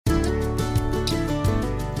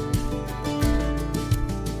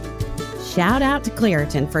shout out to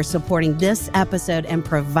Claritin for supporting this episode and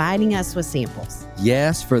providing us with samples.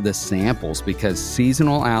 Yes, for the samples, because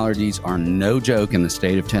seasonal allergies are no joke in the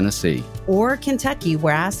state of Tennessee. Or Kentucky,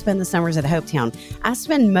 where I spend the summers at Hopetown. I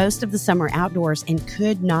spend most of the summer outdoors and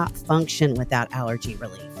could not function without allergy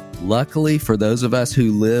relief. Luckily, for those of us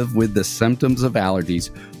who live with the symptoms of allergies,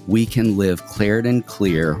 we can live Claritin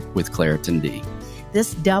Clear with Claritin D.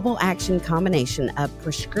 This double action combination of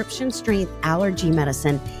prescription strength allergy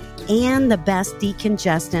medicine and the best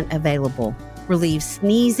decongestant available relieves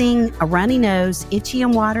sneezing, a runny nose, itchy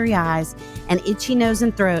and watery eyes, an itchy nose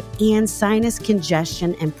and throat, and sinus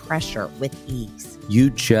congestion and pressure with ease.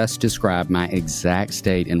 You just described my exact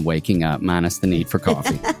state in waking up, minus the need for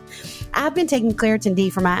coffee. I've been taking Claritin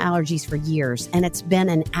D for my allergies for years, and it's been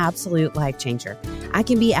an absolute life changer. I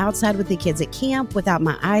can be outside with the kids at camp without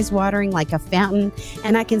my eyes watering like a fountain,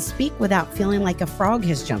 and I can speak without feeling like a frog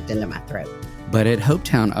has jumped into my throat. But at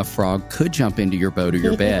Hopetown, a frog could jump into your boat or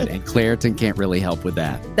your bed, and Claritin can't really help with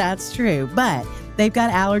that. That's true, but they've got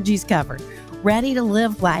allergies covered. Ready to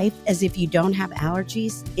live life as if you don't have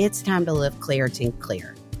allergies? It's time to live Claritin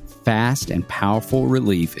Clear. Fast and powerful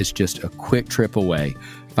relief is just a quick trip away.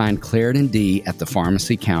 Find Claritin D at the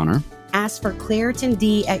pharmacy counter. Ask for Claritin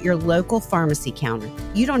D at your local pharmacy counter.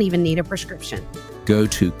 You don't even need a prescription. Go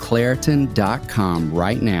to Claritin.com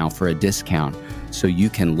right now for a discount so you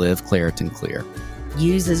can live Claritin Clear.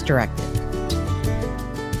 Use as directed.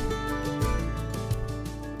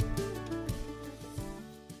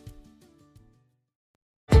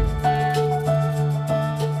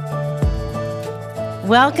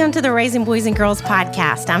 Welcome to the Raising Boys and Girls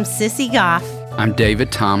podcast. I'm Sissy Goff. I'm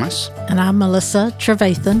David Thomas. And I'm Melissa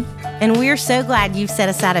Trevathan. And we're so glad you've set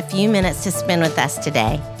aside a few minutes to spend with us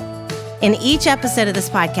today. In each episode of this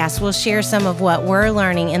podcast, we'll share some of what we're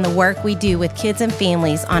learning in the work we do with kids and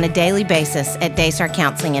families on a daily basis at Daystar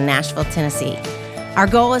Counseling in Nashville, Tennessee. Our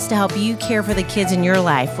goal is to help you care for the kids in your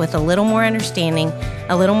life with a little more understanding,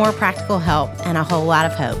 a little more practical help, and a whole lot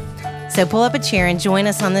of hope. So pull up a chair and join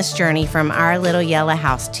us on this journey from our little yellow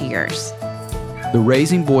house to yours. The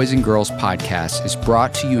Raising Boys and Girls podcast is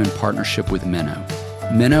brought to you in partnership with Minnow.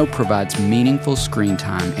 Minnow provides meaningful screen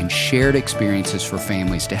time and shared experiences for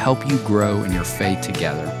families to help you grow in your faith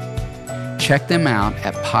together. Check them out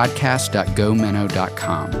at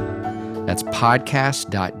podcast.gominnow.com. That's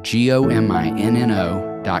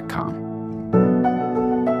podcast.gominno.com.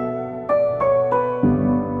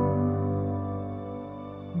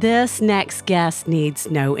 This next guest needs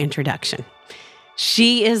no introduction.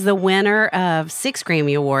 She is the winner of 6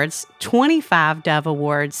 Grammy Awards, 25 Dove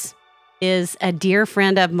Awards, is a dear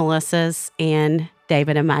friend of Melissa's and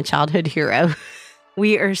David and my childhood hero.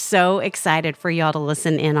 We are so excited for y'all to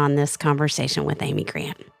listen in on this conversation with Amy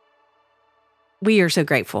Grant. We are so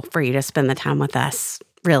grateful for you to spend the time with us.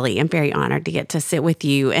 Really, I'm very honored to get to sit with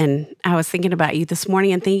you. And I was thinking about you this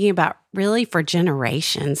morning and thinking about really for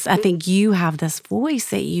generations. I think you have this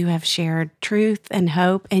voice that you have shared truth and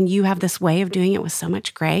hope, and you have this way of doing it with so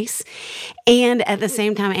much grace. And at the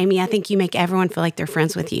same time, Amy, I think you make everyone feel like they're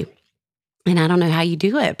friends with you. And I don't know how you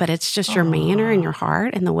do it, but it's just your manner and your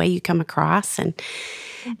heart and the way you come across. And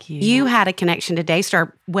Thank you. You had a connection to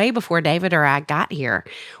Daystar way before David or I got here,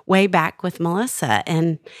 way back with Melissa.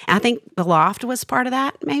 And I think the Loft was part of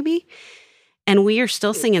that, maybe. And we are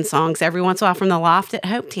still singing songs every once in a while from the Loft at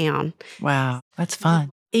Hopetown. Wow, that's fun.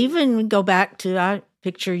 Even go back to, I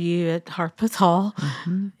picture you at Harpeth Hall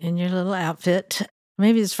in your little outfit.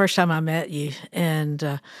 Maybe it's the first time I met you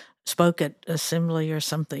and spoke at Assembly or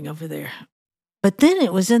something over there. But then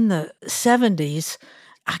it was in the 70s,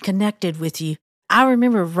 I connected with you. I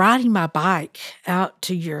remember riding my bike out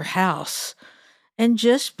to your house and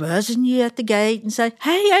just buzzing you at the gate and say,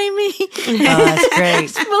 "Hey, Amy." Oh, that's great.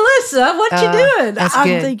 It's Melissa, what you doing? That's I'm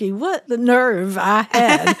good. thinking, what the nerve I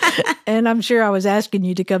had. And I'm sure I was asking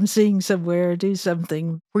you to come sing somewhere or do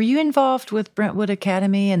something. Were you involved with Brentwood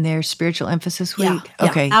Academy and their Spiritual Emphasis Week? Yeah.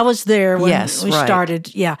 Okay. I was there when Yes, we right.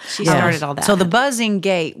 started. Yeah. She started all that. So the buzzing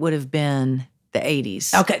gate would have been the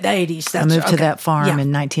 80s. Okay, the 80s. I moved to that farm Yeah. in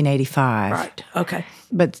 1985. Right. Okay.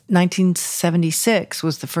 But 1976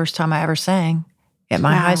 was the first time I ever sang. At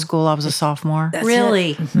my high school, I was a sophomore. That's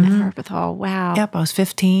Really? it. At Harpeth Hall. Wow. Yep, I was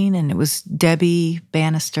 15, and it was Debbie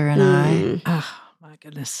Bannister and I. Oh, my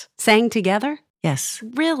goodness. Sang together? Yes.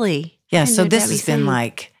 Really? Yeah, I didn't so know this Debbie has been sang.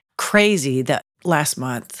 like crazy that last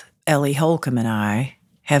month, Ellie Holcomb and I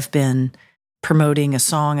have been promoting a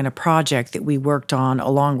song and a project that we worked on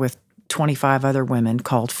along with 25 other women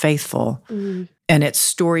called Faithful. Mm. And it's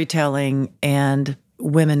storytelling and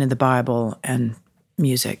women in the Bible and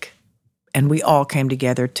music. And we all came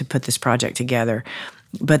together to put this project together.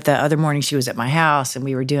 But the other morning she was at my house and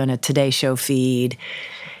we were doing a Today Show feed.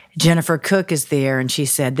 Jennifer Cook is there and she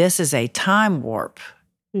said, "This is a time warp.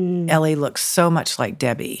 Ellie looks so much like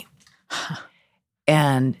Debbie."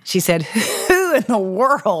 And she said, "Who in the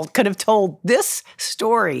world could have told this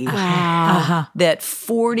story that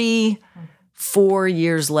 44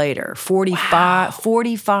 years later,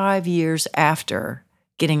 45 years after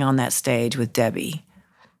getting on that stage with Debbie,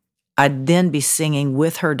 I'd then be singing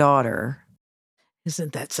with her daughter."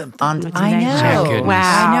 Isn't that something? I know. Goodness.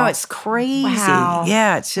 Wow. I know. It's crazy. Wow.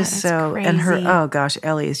 Yeah, it's just That's so. And her, crazy. oh gosh,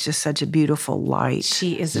 Ellie is just such a beautiful light.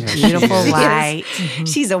 She is a Yeah, she beautiful is. light.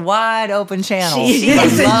 She's a wide open channel. She of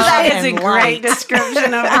is. love That is a and great light.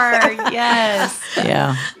 description of her. Yes.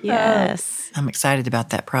 Yeah. Yes. I'm excited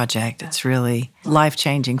about that project. It's really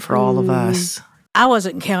life-changing for all of us. I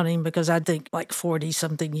wasn't counting because I think like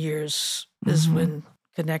 40-something years is when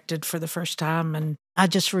connected for the first time. And I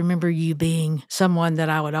just remember you being someone that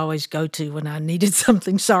I would always go to when I needed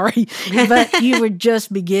something. Sorry. But you were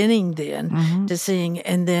just beginning then to sing.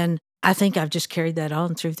 And then I think I've just carried that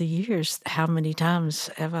on through the years. How many times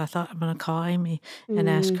have I thought I'm going to call Amy and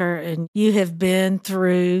ask her? And you have been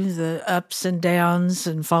through the ups and downs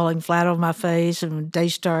and falling flat on my face, and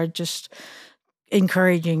Daystar just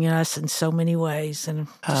encouraging us in so many ways. And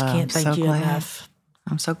I just can't I'm thank so you glad. enough.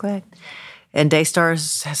 I'm so glad. And Daystar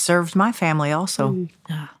has served my family also.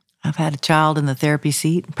 I've had a child in the therapy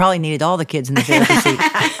seat. Probably needed all the kids in the therapy seat.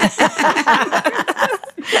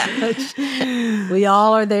 We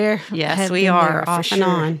all are there. Yes, have we been are, there for off and sure.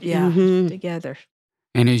 on. Yeah, Mhm. together.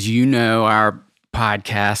 And as you know, our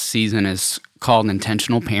podcast season is called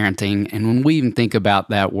Intentional Parenting. And when we even think about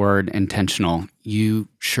that word intentional, you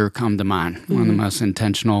sure come to mind. One of the most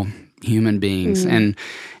intentional human beings. And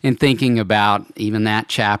in thinking about even that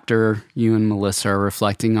chapter you and Melissa are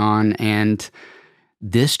reflecting on, and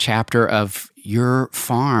this chapter of your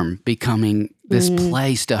farm becoming this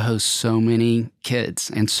place to host so many kids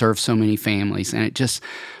and serve so many families. And it just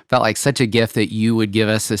felt like such a gift that you would give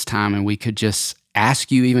us this time and we could just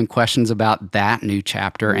ask you even questions about that new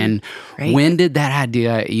chapter. And Great. when did that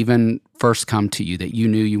idea even first come to you that you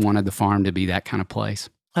knew you wanted the farm to be that kind of place?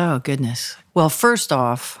 Oh, goodness. Well, first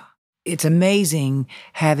off, it's amazing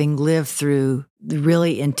having lived through the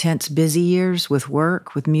really intense, busy years with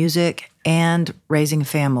work, with music, and raising a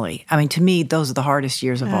family. I mean, to me, those are the hardest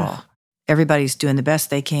years of all. Everybody's doing the best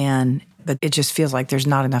they can, but it just feels like there's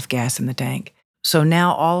not enough gas in the tank. So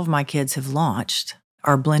now all of my kids have launched.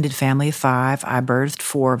 Our blended family of 5, I birthed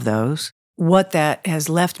 4 of those. What that has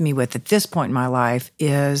left me with at this point in my life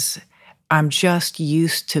is I'm just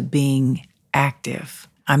used to being active.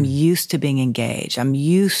 I'm used to being engaged. I'm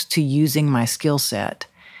used to using my skill set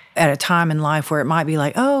at a time in life where it might be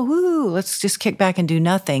like, oh, woo, let's just kick back and do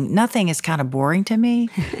nothing. Nothing is kind of boring to me.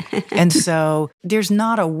 And so there's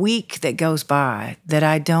not a week that goes by that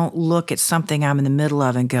I don't look at something I'm in the middle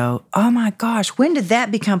of and go, oh my gosh, when did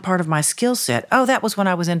that become part of my skill set? Oh, that was when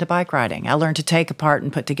I was into bike riding. I learned to take apart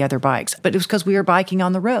and put together bikes. But it was because we were biking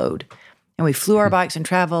on the road. And we flew our bikes and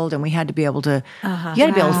traveled, and we had to be able to, you had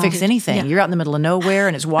to be able to fix anything. Yeah. You're out in the middle of nowhere,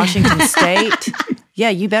 and it's Washington State. Yeah,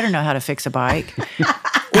 you better know how to fix a bike.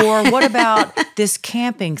 Or what about this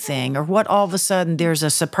camping thing? Or what all of a sudden there's a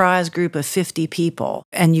surprise group of 50 people,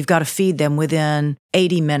 and you've got to feed them within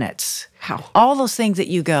 80 minutes. Wow. All those things that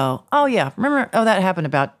you go, oh yeah, remember, oh, that happened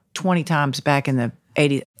about 20 times back in the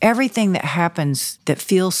 80s. Everything that happens that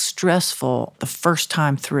feels stressful the first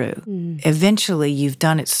time through, eventually you've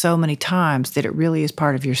done it so many times that it really is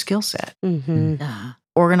part of your skill set.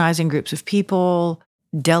 Organizing groups of people,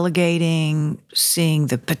 delegating, seeing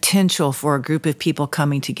the potential for a group of people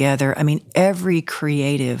coming together. I mean, every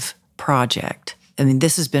creative project, I mean,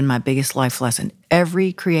 this has been my biggest life lesson.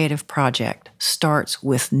 Every creative project starts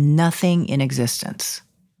with nothing in existence.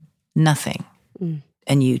 Nothing.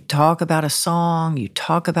 And you talk about a song, you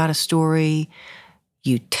talk about a story,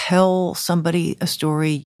 you tell somebody a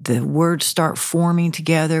story, the words start forming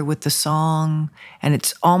together with the song, and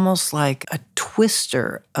it's almost like a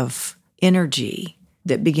twister of energy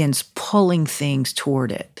that begins pulling things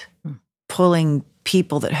toward it, pulling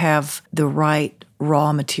people that have the right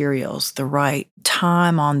raw materials, the right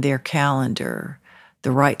time on their calendar,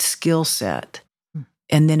 the right skill set.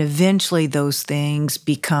 And then eventually those things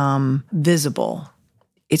become visible.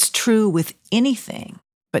 It's true with anything,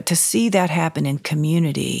 but to see that happen in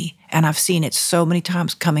community, and I've seen it so many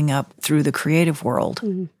times coming up through the creative world,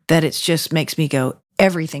 that it just makes me go,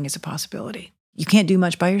 everything is a possibility. You can't do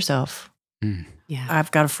much by yourself. Yeah.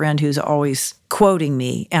 I've got a friend who's always quoting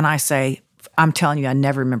me, and I say, I'm telling you, I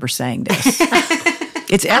never remember saying this.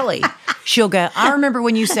 It's Ellie. she'll go, I remember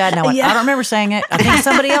when you said, and I went, I don't remember saying it. I think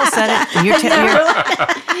somebody else said it. And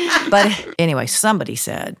you're But anyway, somebody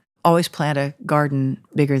said, always plant a garden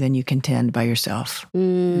bigger than you can tend by yourself,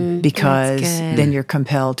 because then you're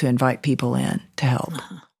compelled to invite people in to help.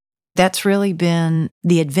 That's really been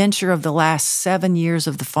the adventure of the last 7 years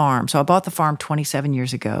of the farm. So I bought the farm 27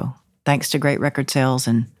 years ago, thanks to great record sales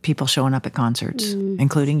and people showing up at concerts,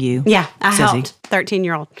 including you. Yeah, I Susie. helped.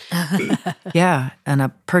 13-year-old. Yeah, and I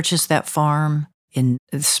purchased that farm in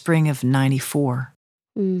the spring of 94.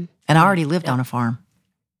 And I already lived on a farm.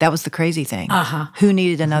 That was the crazy thing. Who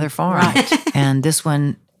needed another farm? Right. And this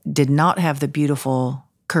one did not have the beautiful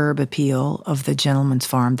curb appeal of the gentleman's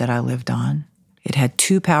farm that I lived on. It had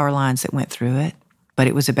 2 power lines that went through it, but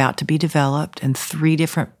it was about to be developed, and 3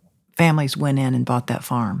 different families went in and bought that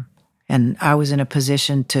farm. And I was in a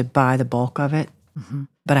position to buy the bulk of it.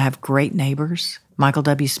 But I have great neighbors, Michael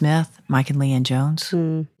W. Smith, Mike and Leanne Jones.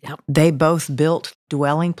 They both built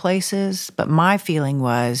dwelling places, but my feeling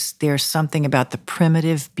was there's something about the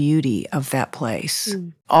primitive beauty of that place.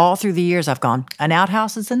 All through the years I've gone, an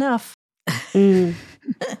outhouse is enough.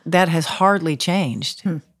 That has hardly changed.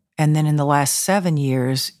 And then in the last 7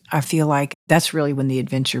 years, I feel like that's really when the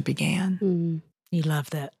adventure began. You love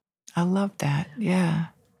that. I love that, yeah.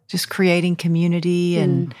 Just creating community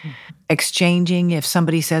and exchanging. If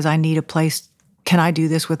somebody says, I need a place, can I do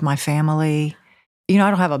this with my family? I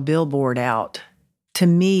don't have a billboard out. To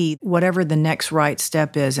me, whatever the next right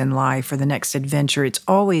step is in life or the next adventure, it's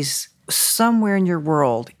always somewhere in your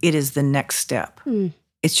world, it is the next step.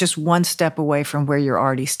 It's just one step away from where you're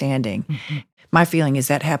already standing. My feeling is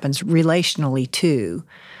that happens relationally too.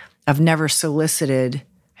 I've never solicited,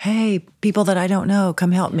 hey, people that I don't know,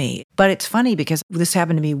 come help me. But it's funny because this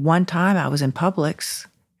happened to me one time. I was in Publix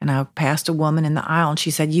and I passed a woman in the aisle and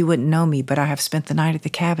she said, you wouldn't know me, but I have spent the night at the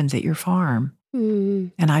cabins at your farm.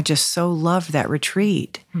 And I just so loved that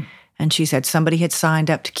retreat. And she said somebody had signed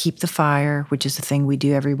up to keep the fire, which is the thing we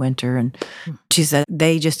do every winter. And she said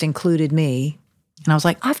they just included me. And I was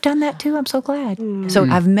like, I've done that too. I'm so glad. So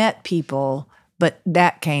I've met people, but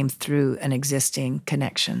that came through an existing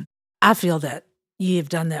connection. I feel that you've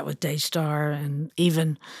done that with Daystar. And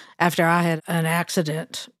even after I had an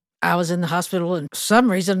accident, I was in the hospital and for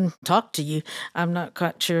some reason talked to you. I'm not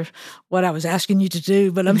quite sure what I was asking you to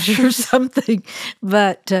do, but I'm sure something.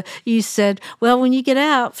 But you said, well, when you get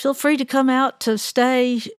out, feel free to come out to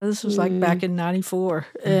stay. This was like back in 94.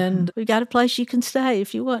 And we got a place you can stay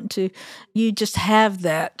if you want to. You just have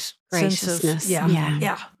that graciousness. Sense of,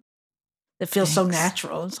 yeah. It feels so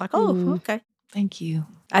natural. It's like, oh, okay. Thank you.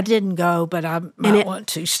 I didn't go, but I might want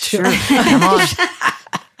to still. Sure. Come on.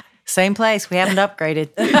 Same place. We haven't upgraded.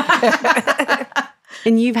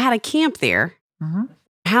 And you've had a camp there.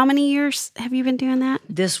 How many years have you been doing that?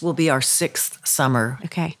 This will be our 6th summer.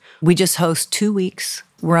 Okay. We just host 2 weeks.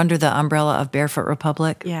 We're under the umbrella of Barefoot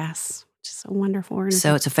Republic. Yes. Just a wonderful organization.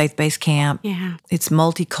 So it's a faith-based camp. Yeah. It's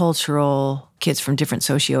multicultural, kids from different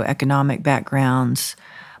socioeconomic backgrounds,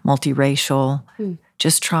 multiracial,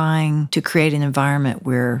 just trying to create an environment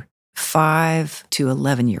where 5 to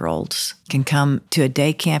 11-year-olds can come to a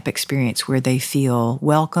day camp experience where they feel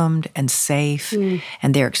welcomed and safe,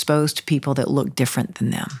 and they're exposed to people that look different than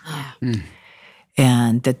them,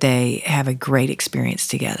 and that they have a great experience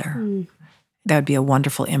together. That would be a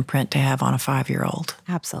wonderful imprint to have on a 5-year-old.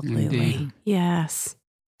 Absolutely. Indeed. Yes.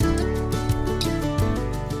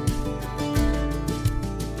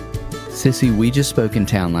 Sissy, we just spoke in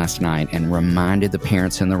town last night and reminded the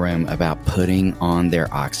parents in the room about putting on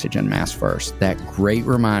their oxygen mask first. That great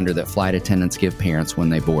reminder that flight attendants give parents when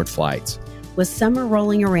they board flights. With summer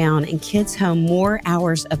rolling around and kids home more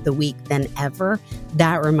hours of the week than ever,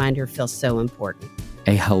 that reminder feels so important.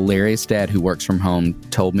 A hilarious dad who works from home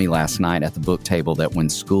told me last night at the book table that when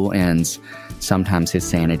school ends, sometimes his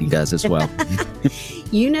sanity does as well.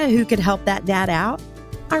 You know who could help that dad out?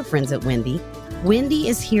 Our friends at Wendy. Wendy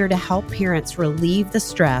is here to help parents relieve the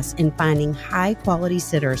stress in finding high-quality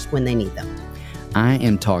sitters when they need them. I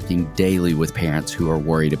am talking daily with parents who are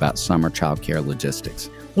worried about summer childcare logistics.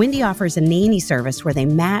 Wendy offers a nanny service where they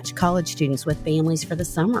match college students with families for the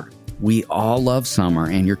summer. We all love summer,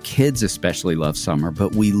 and your kids especially love summer,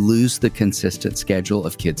 but we lose the consistent schedule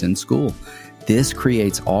of kids in school. This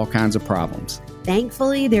creates all kinds of problems.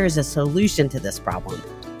 Thankfully, there is a solution to this problem.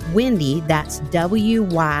 Wendy, that's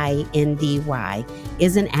WYNDY,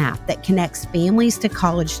 is an app that connects families to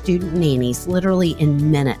college student nannies literally in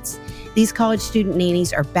minutes. These college student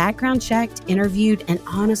nannies are background checked, interviewed, and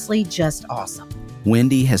honestly just awesome.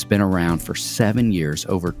 Wendy has been around for 7 years.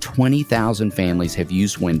 Over 20,000 families have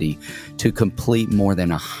used Wendy to complete more than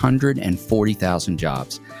 140,000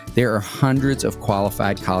 jobs. There are hundreds of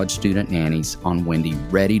qualified college student nannies on Wendy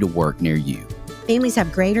ready to work near you. Families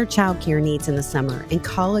have greater childcare needs in the summer, and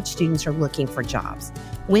college students are looking for jobs.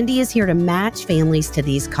 Wendy is here to match families to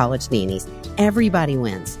these college nannies. Everybody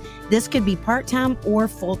wins. This could be part-time or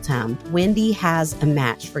full-time. Wendy has a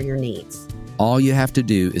match for your needs. All you have to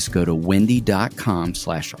do is go to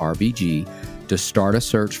wendy.com/RBG to start a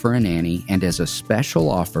search for a nanny. And as a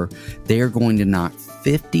special offer, they are going to knock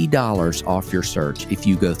 $50 off your search if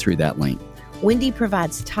you go through that link. Wendy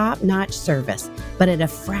provides top-notch service, but at a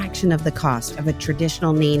fraction of the cost of a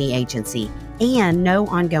traditional nanny agency and no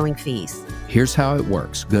ongoing fees. Here's how it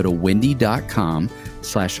works. Go to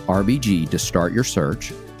wendy.com/RBG to start your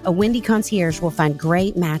search. A Wendy concierge will find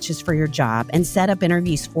great matches for your job and set up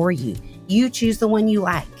interviews for you. You choose the one you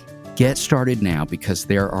like. Get started now because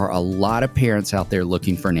there are a lot of parents out there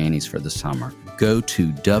looking for nannies for the summer. Go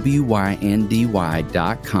to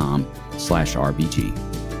WYNDY.com/RBG.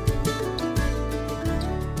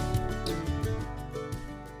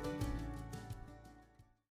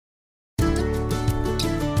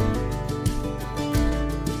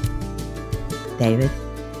 David,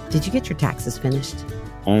 did you get your taxes finished?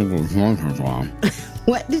 What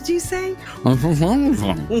did you say?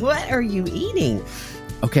 What are you eating?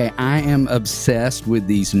 Okay, I am obsessed with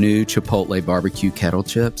these new Chipotle barbecue kettle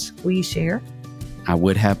chips. Will you share? I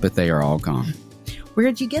would have, but they are all gone.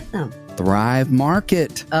 Where'd you get them? Thrive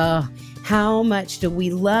Market. How much do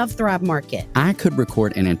we love Thrive Market? I could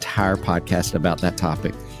record an entire podcast about that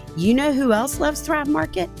topic. You know who else loves Thrive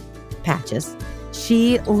Market? Patches.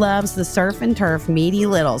 She loves the surf and turf meaty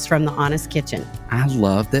littles from the Honest Kitchen. I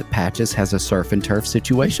love that Patches has a surf and turf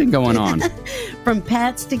situation going on. From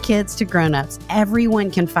pets to kids to grown-ups,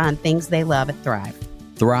 everyone can find things they love at Thrive.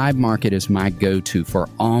 Thrive Market is my go-to for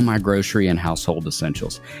all my grocery and household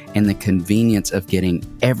essentials, and the convenience of getting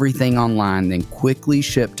everything online then quickly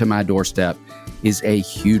shipped to my doorstep is a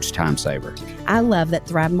huge time saver. I love that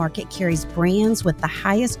Thrive Market carries brands with the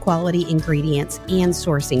highest quality ingredients and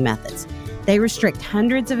sourcing methods. They restrict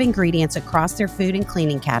hundreds of ingredients across their food and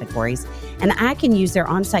cleaning categories, and I can use their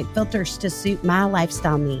on-site filters to suit my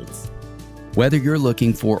lifestyle needs. Whether you're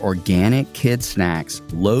looking for organic kid snacks,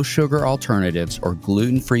 low-sugar alternatives, or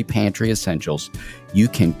gluten-free pantry essentials, you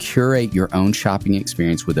can curate your own shopping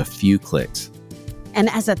experience with a few clicks. And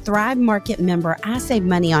as a Thrive Market member, I save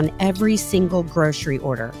money on every single grocery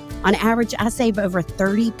order. On average, I save over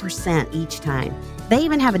 30% each time. They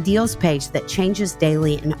even have a deals page that changes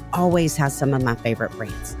daily and always has some of my favorite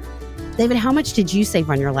brands. David, how much did you save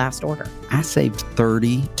on your last order? I saved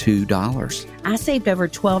 $32. I saved over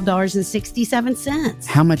 $12.67.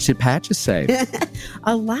 How much did Patches save?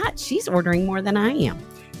 A lot. She's ordering more than I am.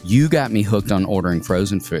 You got me hooked on ordering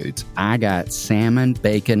frozen foods. I got salmon,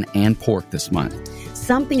 bacon, and pork this month.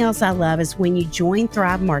 Something else I love is when you join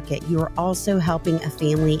Thrive Market, you are also helping a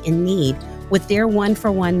family in need with their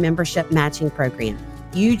one-for-one membership matching program.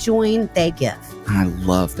 You join, they give. I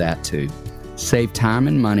love that too. Save time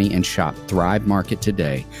and money and shop Thrive Market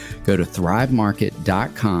today. Go to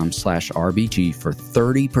thrivemarket.com/RBG for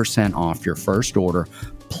 30% off your first order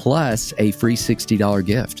plus a free $60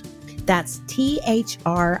 gift. That's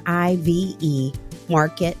THRIVE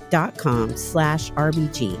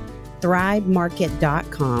market.com/RBG.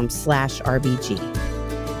 thrivemarket.com/RBG.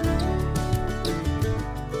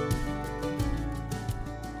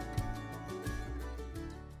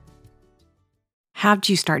 How'd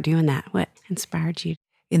you start doing that? What inspired you?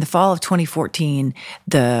 In the fall of 2014,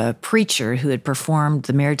 the preacher who had performed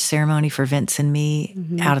the marriage ceremony for Vince and me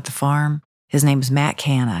out at the farm, his name is Matt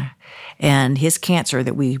Canna, and his cancer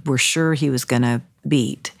that we were sure he was going to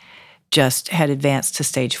beat just had advanced to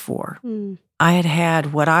stage 4. I had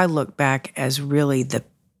had what I look back as really the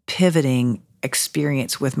pivoting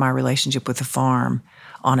experience with my relationship with the farm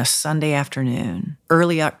on a Sunday afternoon,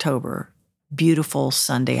 early October, beautiful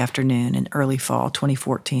Sunday afternoon in early fall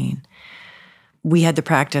 2014. We had the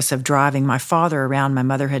practice of driving my father around. My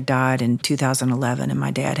mother had died in 2011, and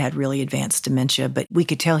my dad had really advanced dementia, but we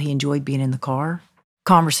could tell he enjoyed being in the car.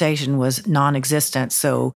 Conversation was non-existent,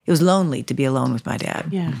 so it was lonely to be alone with my dad.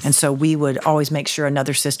 Yes. And so we would always make sure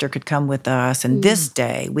another sister could come with us. And this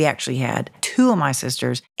day, we actually had 2 of my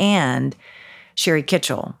sisters and Sherry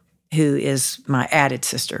Kitchell, who is my added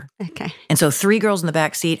sister. Okay. And so 3 girls in the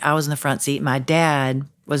back seat, I was in the front seat. My dad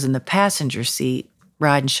was in the passenger seat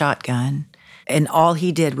riding shotgun. And all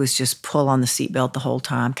he did was just pull on the seatbelt the whole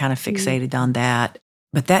time, kind of fixated on that.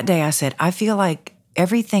 But that day I said, I feel like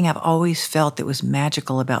everything I've always felt that was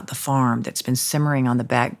magical about the farm that's been simmering on the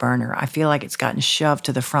back burner, I feel like it's gotten shoved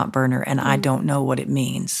to the front burner, and I don't know what it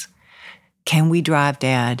means. Can we drive,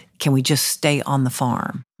 Dad? Can we just stay on the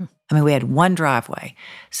farm? I mean, we had one driveway.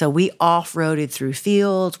 So we off-roaded through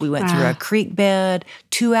fields. We went through a creek bed.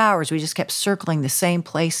 2 hours, we just kept circling the same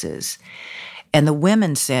places. And the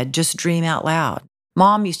women said, just dream out loud.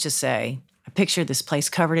 Mom used to say, I picture this place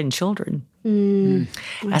covered in children.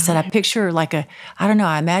 I said, I picture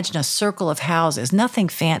I imagine a circle of houses, nothing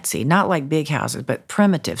fancy, not like big houses, but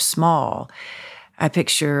primitive, small. I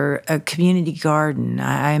picture a community garden.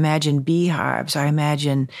 I imagine beehives. I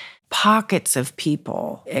imagine pockets of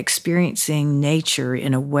people experiencing nature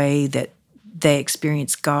in a way that they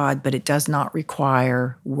experience God, but it does not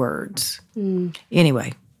require words.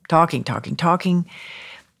 Anyway, talking.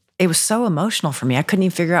 It was so emotional for me. I couldn't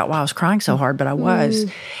even figure out why I was crying so hard, but I was.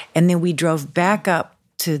 And then we drove back up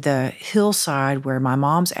to the hillside where my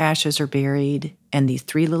mom's ashes are buried, and these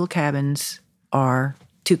 3 little cabins are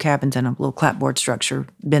 2 cabins and a little clapboard structure.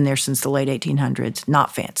 Been there since the late 1800s,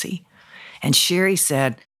 not fancy. And Sherry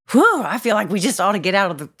said, whew, I feel like we just ought to get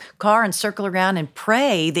out of the car and circle around and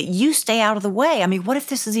pray that you stay out of the way. I mean, what if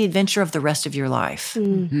this is the adventure of the rest of your life?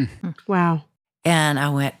 Wow. And I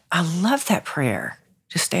went, I love that prayer.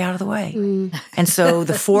 Just stay out of the way. And so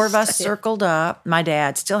the 4 of us circled up. My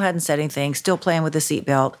dad still hadn't said anything, still playing with the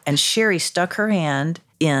seatbelt. And Sherry stuck her hand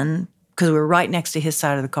in, because we were right next to his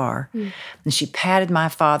side of the car. And she patted my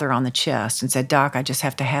father on the chest and said, Doc, I just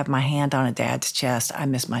have to have my hand on a dad's chest. I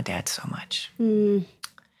miss my dad so much.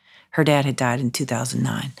 Her dad had died in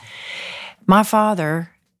 2009. My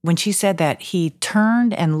father, when she said that, he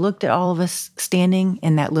turned and looked at all of us standing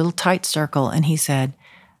in that little tight circle, and he said,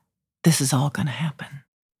 this is all going to happen.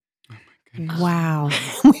 Wow.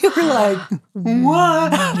 We were like,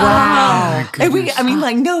 what? Wow.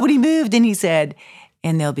 And nobody moved. And he said,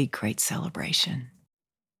 and there'll be great celebration.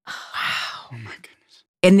 Wow. Oh my goodness.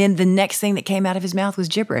 And then the next thing that came out of his mouth was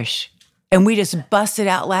gibberish. And we just busted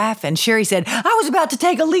out laughing. Sherry said, I was about to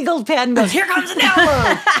take a legal pad and goes, here comes an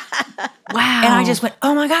download. Wow. And I just went,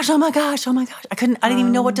 oh my gosh. I didn't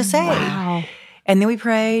even know what to say. Wow. And then we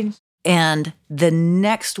prayed. And the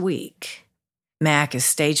next week, Mac is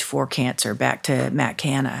stage 4 cancer, back to Matt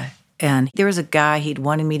Canna. And there was a guy he'd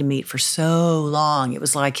wanted me to meet for so long. It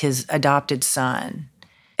was like his adopted son.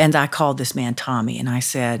 And I called this man Tommy, and I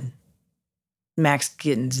said, Mac's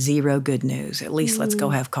getting 0 good news. At least let's go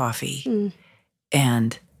have coffee.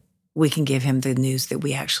 And we can give him the news that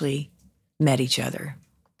we actually met each other.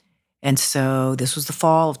 And so this was the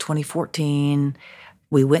fall of 2014.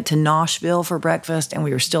 We went to Nashville for breakfast, and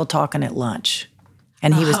we were still talking at lunch.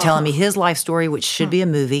 And he was telling me his life story, which should be a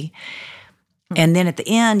movie. And then at the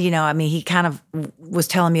end, he kind of was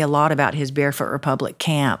telling me a lot about his Barefoot Republic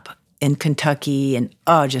camp in Kentucky and,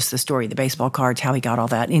 just the story, the baseball cards, how he got all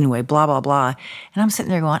that. Anyway, blah, blah, blah. And I'm sitting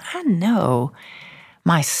there going, I know.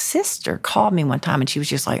 My sister called me one time, and she was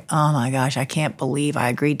just like, oh my gosh, I can't believe I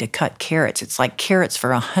agreed to cut carrots. It's like carrots for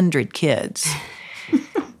 100 kids.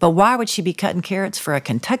 But why would she be cutting carrots for a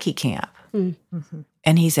Kentucky camp?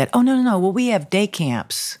 And he said, oh, no. Well, we have day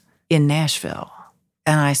camps in Nashville.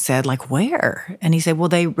 And I said, like, where? And he said, well,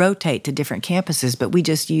 they rotate to different campuses, but we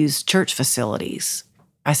just use church facilities.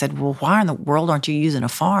 I said, well, why in the world aren't you using a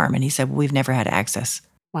farm? And he said, well, we've never had access.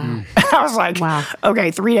 Wow. I was like, wow. Okay,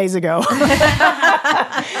 3 days ago.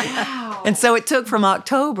 And so it took from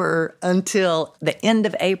October until the end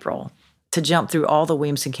of April to jump through all the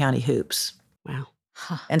Williamson County hoops. Wow.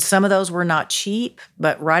 And some of those were not cheap,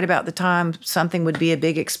 but right about the time something would be a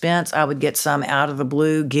big expense, I would get some out of the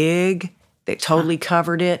blue gig that totally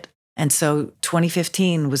covered it. And so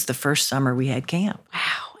 2015 was the first summer we had camp.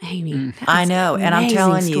 Wow, Amy. I know. And I'm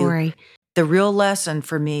telling story. you, the real lesson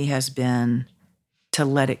for me has been to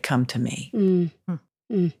let it come to me.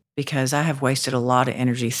 Because I have wasted a lot of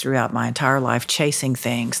energy throughout my entire life chasing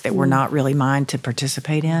things that were not really mine to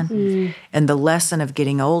participate in. And the lesson of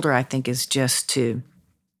getting older, I think, is just to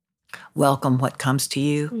welcome what comes to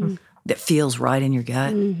you that feels right in your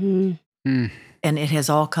gut. And it has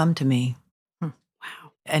all come to me. Wow.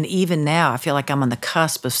 And even now, I feel like I'm on the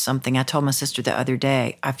cusp of something. I told my sister the other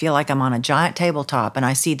day, I feel like I'm on a giant tabletop and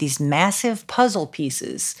I see these massive puzzle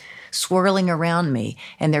pieces swirling around me,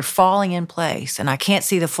 and they're falling in place. And I can't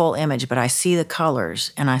see the full image, but I see the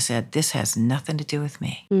colors. And I said, this has nothing to do with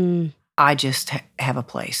me. I just have a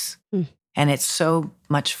place. And it's so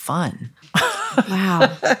much fun.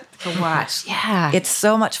 Wow. To watch. Yeah. It's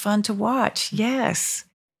so much fun to watch. Yes.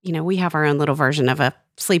 we have our own little version of a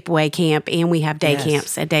sleepaway camp, and we have day Yes.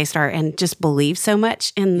 camps at Daystar, and just believe so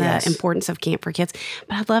much in the Yes. importance of camp for kids.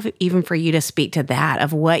 But I'd love even for you to speak to that,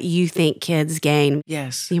 of what you think kids gain,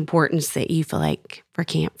 Yes. the importance that you feel like for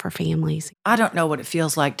camp for families. I don't know what it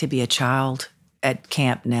feels like to be a child at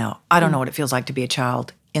camp now. I don't know what it feels like to be a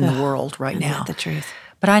child in the world right Isn't now. that the truth?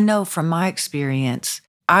 But I know from my experience,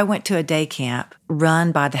 I went to a day camp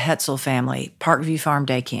run by the Hetzel family, Parkview Farm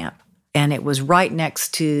Day Camp. And it was right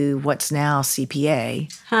next to what's now CPA,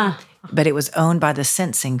 Huh. but it was owned by the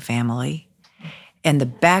Sensing family. And the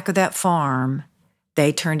back of that farm,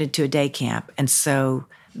 they turned into a day camp. And so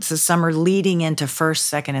it's the summer leading into first,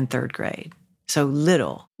 second, and third grade. So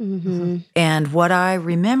little. Mm-hmm. And what I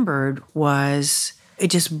remembered was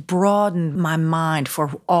it just broadened my mind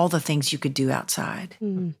for all the things you could do outside.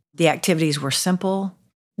 Mm. The activities were simple.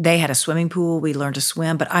 They had a swimming pool. We learned to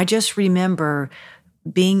swim. But I just remember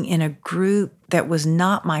being in a group that was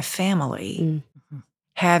not my family,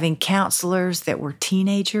 having counselors that were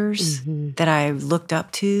teenagers that I looked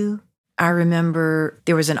up to. I remember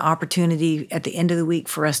there was an opportunity at the end of the week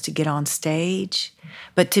for us to get on stage,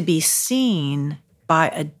 but to be seen by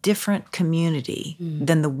a different community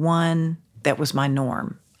than the one that was my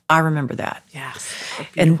norm. I remember that. Yes.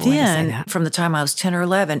 And Beautiful way to say then that. from the time I was 10 or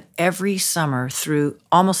 11, every summer through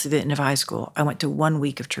almost to the end of high school, I went to 1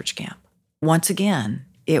 week of church camp. Once again,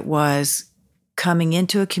 it was coming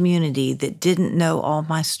into a community that didn't know all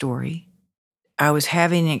my story. I was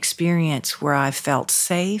having an experience where I felt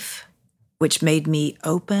safe, which made me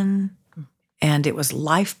open, and it was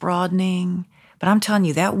life broadening. But I'm telling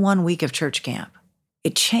you, that 1 week of church camp,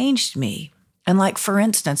 it changed me. And like, for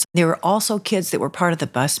instance, there were also kids that were part of the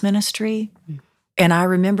bus ministry. And I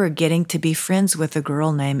remember getting to be friends with a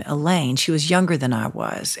girl named Elaine. She was younger than I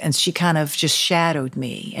was, and she kind of just shadowed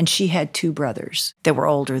me. And she had 2 brothers that were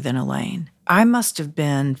older than Elaine. I must have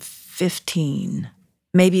been 15.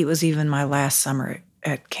 Maybe it was even my last summer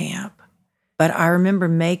at camp. But I remember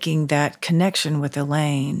making that connection with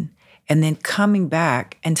Elaine and then coming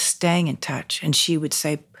back and staying in touch. And she would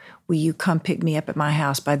say, "Will you come pick me up at my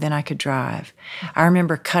house?" By then I could drive. I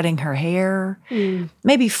remember cutting her hair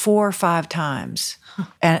maybe 4 or 5 times.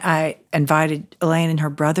 And I invited Elaine and her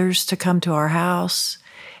brothers to come to our house.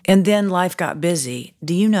 And then life got busy.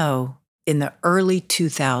 Do you know, in the early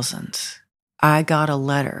 2000s, I got a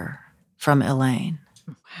letter from Elaine.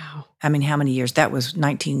 Wow. I mean, how many years? That was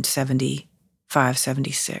 1975,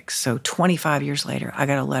 76. So 25 years later, I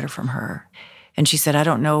got a letter from her. And she said, "I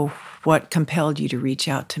don't know what compelled you to reach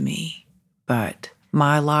out to me, but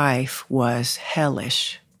my life was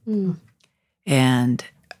hellish. And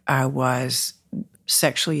I was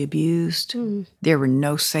sexually abused. There were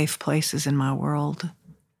no safe places in my world."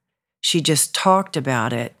 She just talked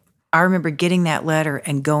about it. I remember getting that letter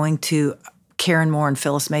and going to Karen Moore and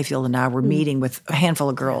Phyllis Mayfield and I were meeting with a handful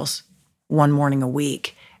of girls one morning a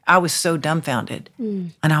week. I was so dumbfounded.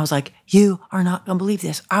 And I was like, "You are not going to believe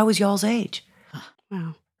this. I was y'all's age."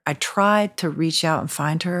 Wow. I tried to reach out and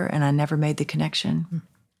find her, and I never made the connection.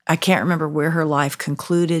 I can't remember where her life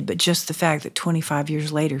concluded, but just the fact that 25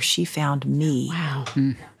 years later, she found me. Wow.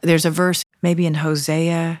 There's a verse maybe in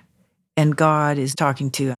Hosea, and God is talking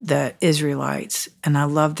to the Israelites. And I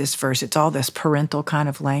love this verse. It's all this parental kind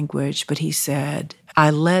of language, but he said, "I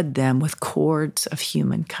led them with cords of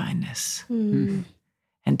human kindness and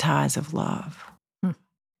ties of love."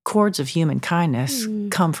 Cords of human kindness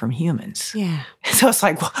come from humans. Yeah. So it's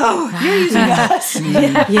like, whoa, you're using us.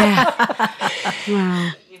 Yeah.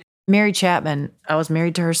 Wow. Mary Chapman, I was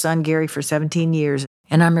married to her son, Gary, for 17 years.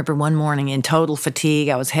 And I remember one morning in total fatigue,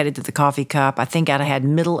 I was headed to the coffee cup. I think I had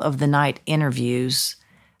middle of the night interviews.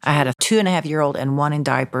 I had a 2.5-year-old and 1 in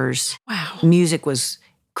diapers. Wow. Music was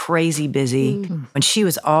crazy busy. And she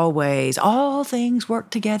was always, all things work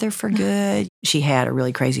together for good. She had a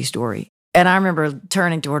really crazy story. And I remember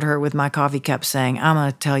turning toward her with my coffee cup saying, "I'm going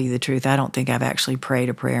to tell you the truth. I don't think I've actually prayed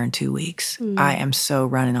a prayer in 2 weeks. I am so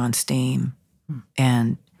running on steam."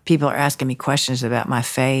 And people are asking me questions about my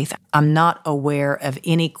faith. I'm not aware of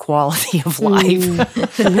any quality of life.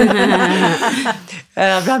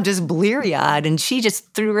 I'm just bleary-eyed. And she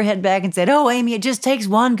just threw her head back and said, "Oh, Amy, it just takes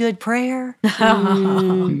one good prayer."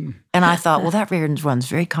 And I thought, well, that runs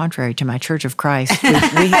very contrary to my Church of Christ.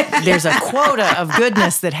 There's a quota of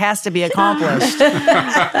goodness that has to be accomplished.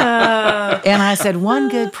 And I said, "One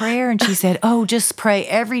good prayer?" And she said, "Oh, just pray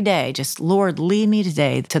every day. Just, Lord, lead me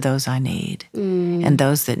today to those I need and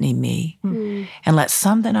those that need me. And let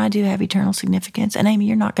some that I do have eternal significance." And Amy,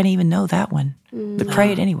 you're not going to even know that one, but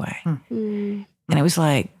pray it anyway. And it was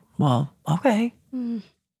like, well, okay.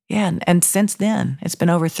 Yeah, and since then, it's been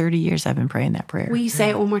over 30 years I've been praying that prayer. Will you say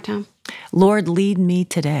it one more time? Lord, lead me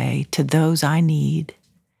today to those I need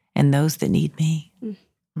and those that need me.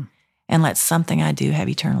 And let something I do have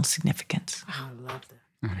eternal significance. I love that.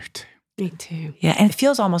 I do too. Me too. Yeah, and it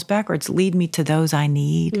feels almost backwards. Lead me to those I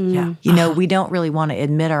need. Yeah. You know, we don't really want to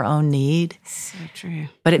admit our own need, So true.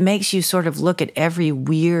 but it makes you sort of look at every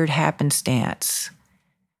weird happenstance.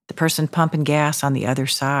 The person pumping gas on the other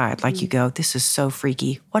side, like you go, this is so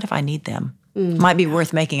freaky. What if I need them? Might be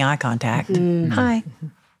worth making eye contact. Hi.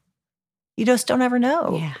 You just don't ever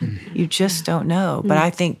know. Yeah. You just don't know. But I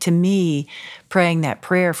think to me, praying that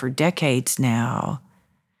prayer for decades now,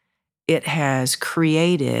 it has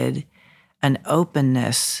created an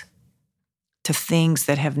openness to things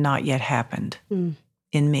that have not yet happened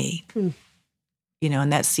in me. You know,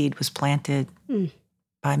 and that seed was planted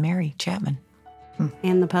by Mary Chapman.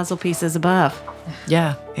 And the puzzle pieces above.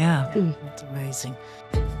 Yeah. That's amazing.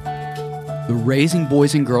 The Raising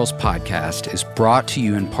Boys and Girls podcast is brought to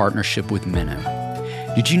you in partnership with Minnow.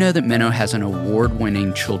 Did you know that Minnow has an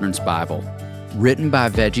award-winning children's Bible? Written by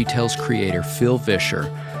VeggieTales creator Phil Vischer,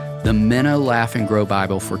 the Minnow Laugh and Grow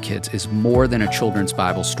Bible for Kids is more than a children's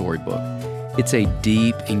Bible storybook. It's a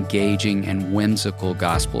deep, engaging, and whimsical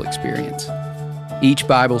gospel experience. Each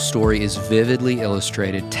Bible story is vividly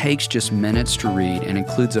illustrated, takes just minutes to read, and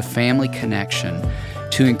includes a family connection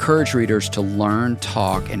to encourage readers to learn,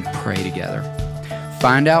 talk, and pray together.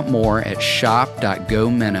 Find out more at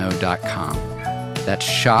shop.gominnow.com. That's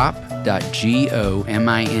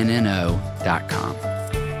shop.gominno.com.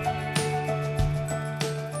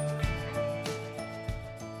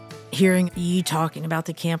 Hearing you talking about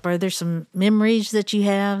the camp, are there some memories that you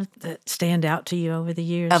have that stand out to you over the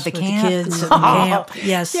years? Of the with camp? The kids at the camp?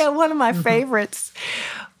 Yes. Yeah, one of my favorites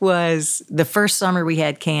was the first summer we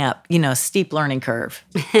had camp, you know, steep learning curve.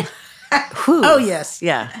 Oh, yes.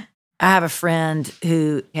 Yeah. I have a friend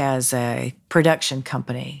who has a production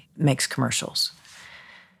company, makes commercials.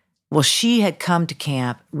 Well, she had come to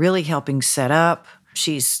camp really helping set up.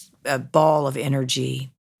 She's a ball of energy.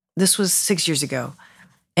 This was 6 years ago.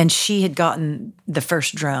 And she had gotten the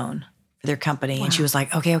first drone for their company. Wow. And she was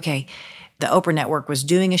like, okay. The Oprah Network was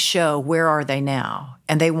doing a show, Where Are They Now?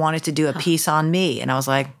 And they wanted to do a piece on me. And I was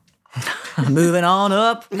like, moving on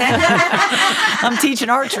up. I'm teaching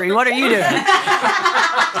archery. What are you doing?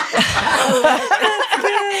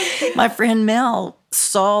 My friend Mel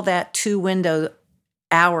saw that 2-window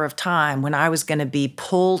hour of time when I was going to be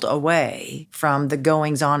pulled away from the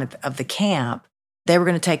goings-on of the camp. They were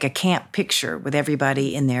going to take a camp picture with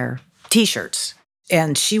everybody in their T-shirts.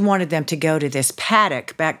 And she wanted them to go to this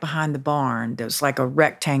paddock back behind the barn that was like a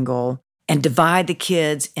rectangle and divide the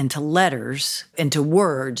kids into letters, into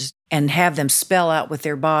words, and have them spell out with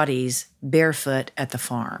their bodies barefoot at the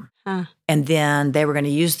farm. Huh. And then they were going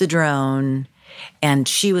to use the drone, and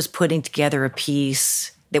she was putting together a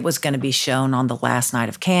piece that was going to be shown on the last night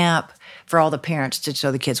of camp for all the parents to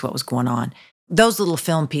show the kids what was going on. Those little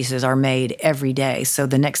film pieces are made every day. So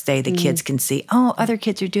the next day the kids can see, oh, other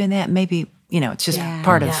kids are doing that. Maybe, you know, it's just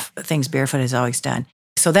part of things Barefoot has always done.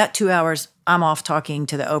 So that 2 hours, I'm off talking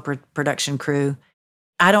to the Oprah production crew.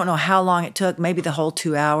 I don't know how long it took, maybe the whole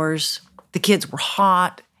 2 hours. The kids were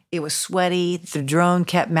hot. It was sweaty. The drone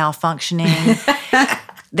kept malfunctioning.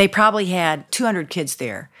 They probably had 200 kids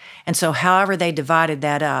there. And so however they divided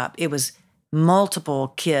that up, it was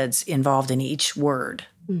multiple kids involved in each word.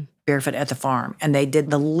 Barefoot at the farm, and they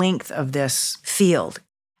did the length of this field.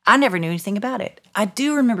 I never knew anything about it. I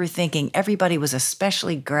do remember thinking everybody was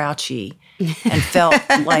especially grouchy and felt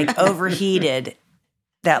like overheated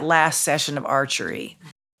that last session of archery.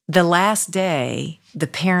 The last day, the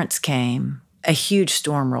parents came, a huge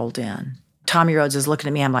storm rolled in. Tommy Rhodes is looking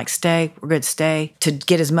at me. I'm like, stay, we're good, stay, to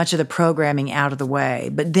get as much of the programming out of the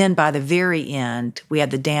way. But then by the very end, we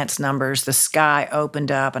had the dance numbers, the sky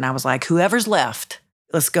opened up, and I was like, whoever's left,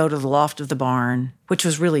 let's go to the loft of the barn, which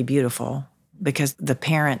was really beautiful because the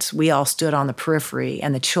parents, we all stood on the periphery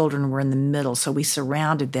and the children were in the middle. So we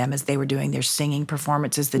surrounded them as they were doing their singing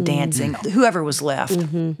performances, the dancing, whoever was left.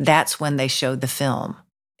 That's when they showed the film.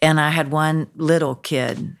 And I had one little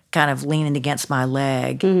kid kind of leaning against my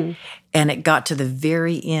leg, and it got to the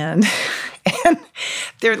very end. And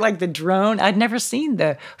they're like the drone. I'd never seen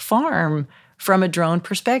the farm from a drone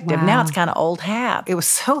perspective. Wow. Now it's kind of old hat. It was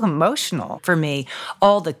so emotional for me.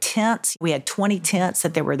 All the tents, we had 20 tents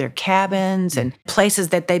that there were their cabins and places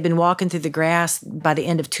that they'd been walking through the grass. By the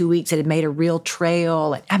end of 2 weeks, it had made a real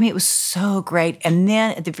trail. I mean, it was so great. And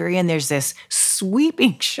then at the very end, there's this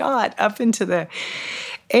sweeping shot up into the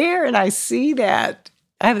air, and I see that.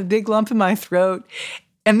 I have a big lump in my throat.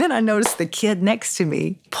 And then I noticed the kid next to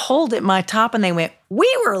me pulled at my top and they went, "We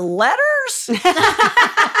were letters?"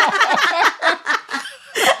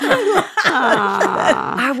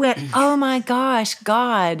 I went, "Oh my gosh,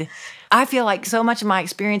 God." I feel like so much of my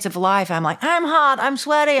experience of life, I'm like, I'm hot, I'm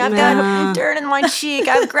sweaty, I've got dirt in my cheek,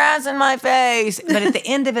 I've grass in my face. But at the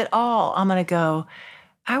end of it all, I'm going to go,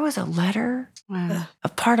 I was a letter, a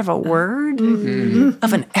part of a word,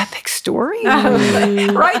 of an epic story.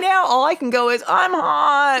 Right now, all I can go is, I'm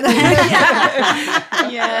hot.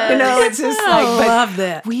 It's just like, I love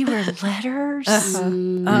that. We were letters.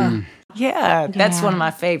 Yeah, that's one of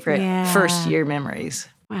my favorite first year memories.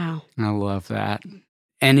 Wow. I love that.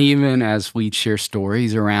 And even as we share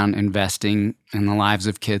stories around investing in the lives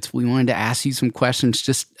of kids, we wanted to ask you some questions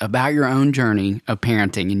just about your own journey of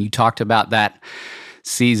parenting. And you talked about that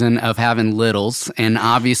season of having littles. And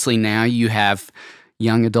obviously now you have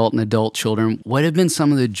young adult and adult children. What have been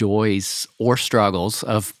some of the joys or struggles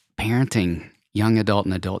of parenting young adult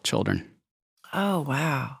and adult children? Oh,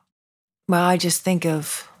 wow. Well, I just think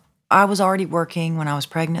I was already working when I was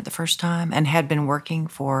pregnant the first time and had been working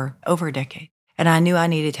for over a decade. And I knew I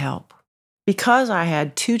needed help. Because I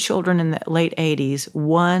had 2 children in the late 80s,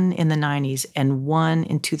 1 in the 90s, and 1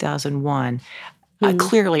 in 2001,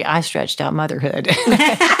 clearly I stretched out motherhood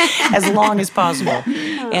as long as possible.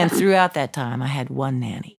 And throughout that time, I had 1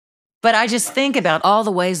 nanny. But I just think about all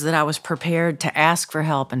the ways that I was prepared to ask for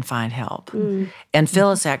help and find help. And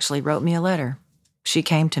Phyllis actually wrote me a letter. She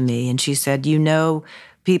came to me and she said, "You know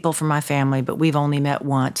people from my family, but we've only met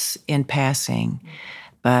once in passing.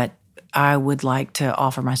 But I would like to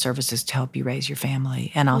offer my services to help you raise your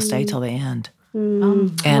family, and I'll stay till the end."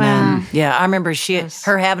 And I remember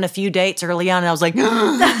her having a few dates early on, and I was like,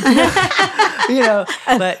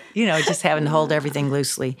 just having to hold everything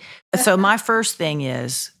loosely. So my first thing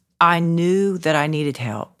is, I knew that I needed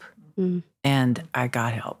help, and I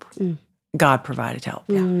got help. God provided help,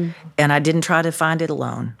 and I didn't try to find it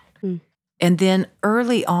alone. And then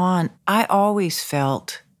early on, I always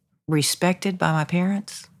felt respected by my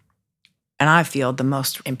parents. And I feel the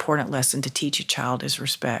most important lesson to teach a child is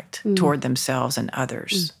respect toward themselves and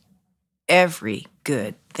others. Every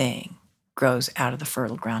good thing grows out of the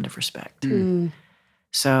fertile ground of respect.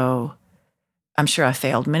 So I'm sure I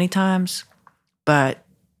failed many times, but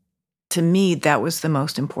to me, that was the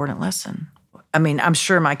most important lesson. I mean, I'm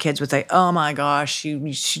sure my kids would say, "Oh my gosh, she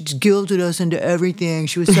guilted us into everything.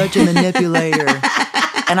 She was such a manipulator."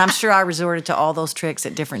 And I'm sure I resorted to all those tricks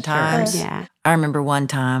at different times. Yeah. I remember one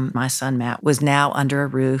time my son Matt was now under a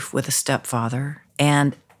roof with a stepfather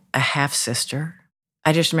and a half-sister.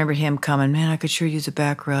 I just remember him coming, "Man, I could sure use a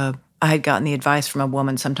back rub." I had gotten the advice from a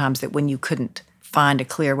woman sometimes that when you couldn't find a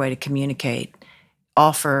clear way to communicate,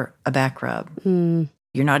 offer a back rub.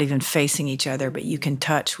 You're not even facing each other, but you can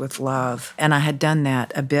touch with love. And I had done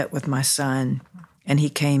that a bit with my son. And he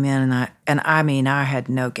came in, and I had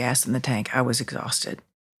no gas in the tank. I was exhausted.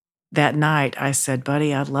 That night, I said,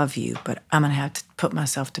 "Buddy, I love you, but I'm going to have to put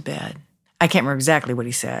myself to bed." I can't remember exactly what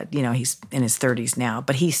he said. He's in his 30s now.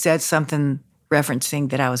 But he said something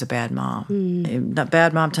referencing that I was a bad mom. Not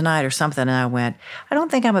bad mom tonight or something. And I went, "I don't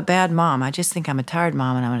think I'm a bad mom. I just think I'm a tired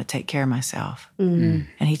mom, and I'm going to take care of myself." And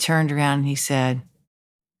he turned around and he said,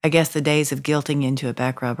 "I guess the days of guilting you into a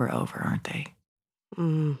back rub are over, aren't they?"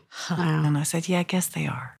 Wow. And I said, "Yeah, I guess they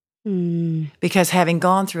are." Because having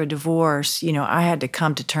gone through a divorce, I had to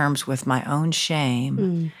come to terms with my own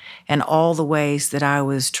shame and all the ways that I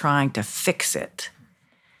was trying to fix it.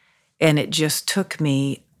 And it just took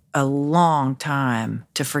me a long time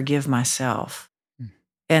to forgive myself.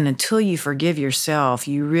 And until you forgive yourself,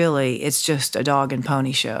 it's just a dog and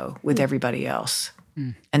pony show with everybody else.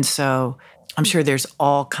 And so I'm sure there's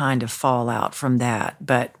all kind of fallout from that,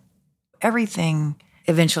 but everything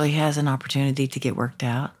eventually has an opportunity to get worked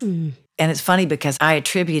out. And it's funny because I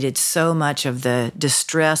attributed so much of the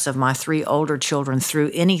distress of my 3 older children through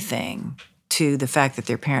anything to the fact that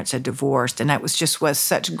their parents had divorced. And that was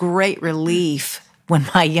such great relief when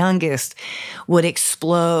my youngest would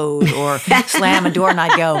explode or slam a door and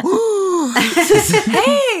I'd go, "Hey,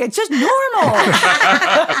 it's just normal."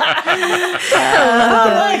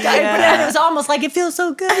 It was almost like it feels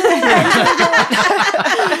so good.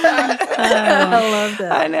 I love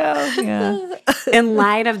that. I know. Yeah. In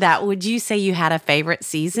light of that, would you say you had a favorite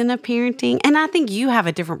season of parenting? And I think you have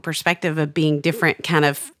a different perspective of being different kind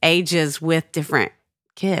of ages with different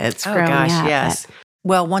kids. Oh, growing gosh, up. yes.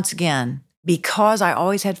 Well, once again, because I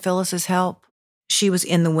always had Phyllis's help, she was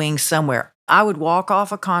in the wings somewhere. I would walk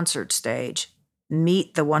off a concert stage,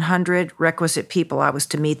 meet the 100 requisite people I was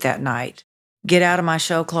to meet that night, get out of my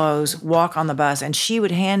show clothes, walk on the bus, and she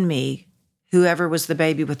would hand me whoever was the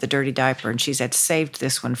baby with the dirty diaper, and she said, saved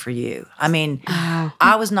this one for you. I mean,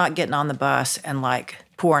 I was not getting on the bus and like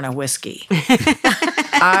pouring a whiskey.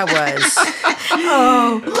 I was,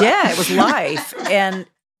 yeah, it was life. And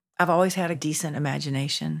I've always had a decent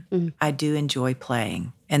imagination. I do enjoy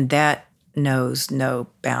playing, and that knows no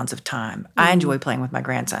bounds of time. I enjoy playing with my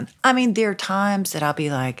grandson. I mean, there are times that I'll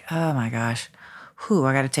be like, oh my gosh,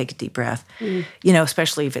 I got to take a deep breath.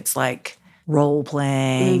 Especially if it's like role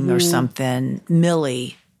playing or something.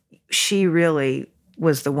 Millie, she really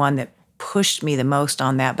was the one that pushed me the most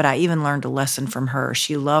on that, but I even learned a lesson from her.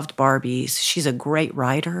 She loved Barbies. She's a great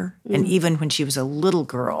writer. And even when she was a little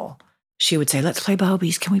girl, she would say, let's play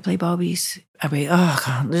Barbies. Can we play Barbies? I'd be, oh,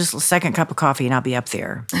 God, just a second cup of coffee and I'll be up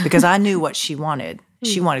there. Because I knew what she wanted.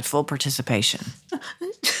 She wanted full participation.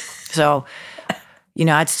 So,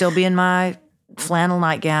 I'd still be in my flannel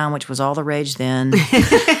nightgown, which was all the rage then.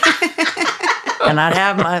 And I'd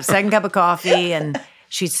have my second cup of coffee, and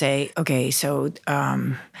she'd say, okay, so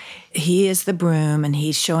he is the broom, and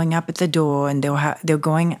he's showing up at the door, and they're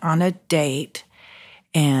going on a date,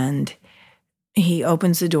 and he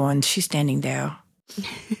opens the door, and she's standing there.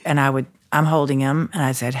 And I'm holding him, and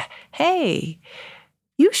I said, hey,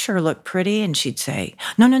 you sure look pretty. And she'd say,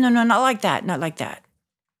 no, not like that, not like that.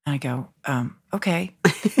 And I go, okay.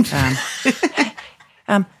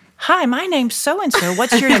 Hi, my name's so-and-so.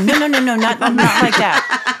 What's your name? No, not like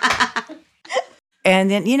that.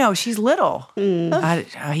 And then, she's little.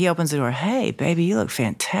 He opens the door. Hey, baby, you look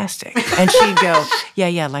fantastic. And she'd go,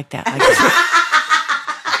 yeah, like that.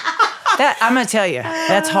 That I'm going to tell you,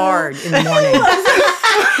 that's hard in the morning.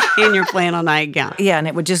 In your flannel nightgown. Yeah, and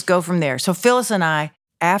it would just go from there. So Phyllis and I,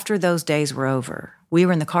 after those days were over, we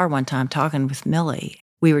were in the car one time talking with Millie.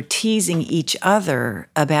 We were teasing each other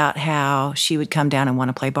about how she would come down and want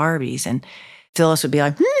to play Barbies. And Phyllis would be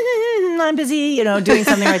like, I'm busy, doing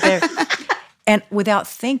something right there. And without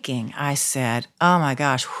thinking, I said, oh my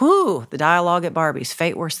gosh, the dialogue at Barbies,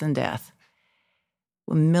 fate worse than death.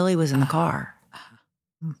 When Millie was in the car,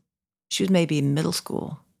 she was maybe in middle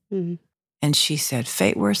school. Mm-hmm. And she said,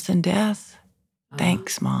 fate worse than death?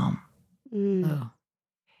 Thanks, Mom. Oh.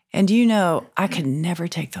 And I could never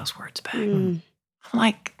take those words back. I'm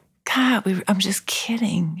like, God, I'm just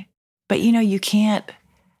kidding. But you can't,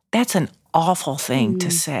 that's an awful thing to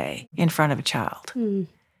say in front of a child.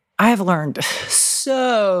 I have learned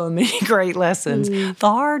so many great lessons the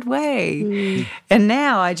hard way. And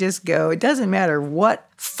now I just go, it doesn't matter what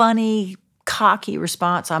funny, cocky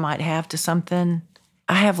response I might have to something.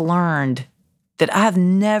 I have learned that I have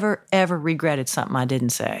never, ever regretted something I didn't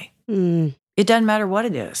say. It doesn't matter what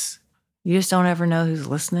it is. You just don't ever know who's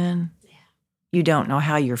listening. You don't know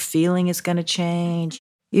how your feeling is going to change.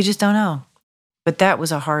 You just don't know. But that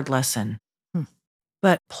was a hard lesson.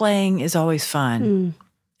 But playing is always fun.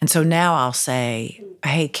 And so now I'll say,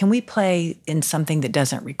 hey, can we play in something that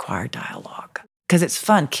doesn't require dialogue? Because it's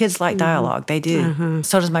fun. Kids like dialogue. They do.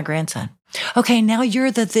 So does my grandson. Okay, now you're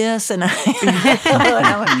the this. And how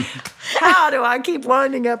do I keep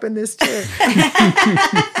winding up in this chair?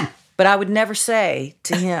 But I would never say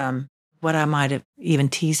to him what I might have, even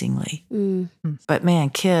teasingly. But man,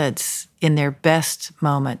 kids in their best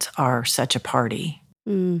moments are such a party.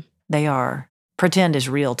 They are. Pretend is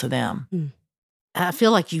real to them. I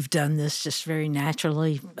feel like you've done this just very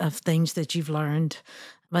naturally of things that you've learned.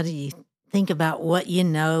 What do you think about what you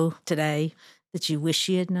know today that you wish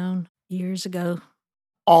you had known years ago?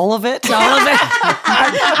 All of it? All of it.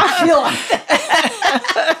 I feel like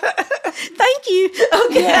that. Thank you.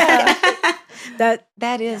 Okay. Yeah.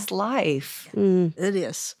 That is life. It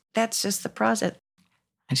is. That's just the process.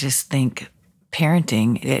 I just think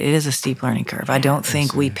parenting, it is a steep learning curve. I don't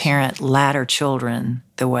think we parent latter children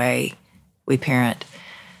the way we parent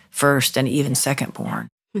first and even second born.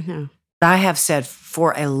 I have said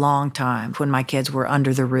for a long time, when my kids were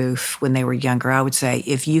under the roof, when they were younger, I would say,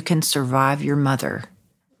 if you can survive your mother,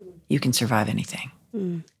 you can survive anything.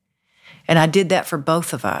 And I did that for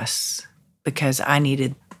both of us because I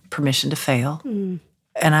needed permission to fail. And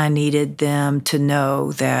I needed them to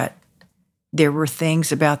know that there were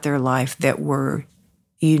things about their life that were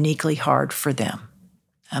uniquely hard for them.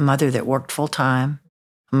 A mother that worked full time,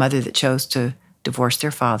 a mother that chose to divorce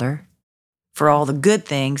their father. For all the good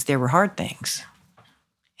things, there were hard things.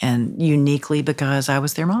 And uniquely because I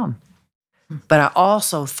was their mom. But I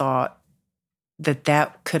also thought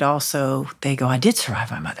that could also, they go, I did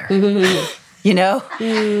survive my mother.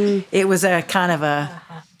 It was a kind of a,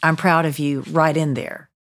 I'm proud of you right in there.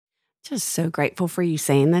 Just so grateful for you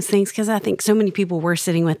saying those things because I think so many people we're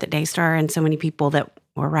sitting with at Daystar and so many people that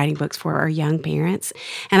we're writing books for our young parents.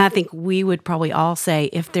 And I think we would probably all say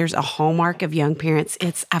if there's a hallmark of young parents,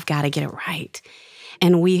 it's I've got to get it right.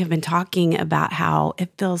 And we have been talking about how it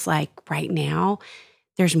feels like right now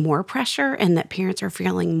there's more pressure and that parents are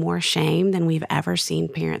feeling more shame than we've ever seen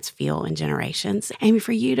parents feel in generations. Amy,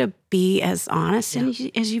 for you to be as honest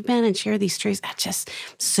as you've been and share these truths, I'm just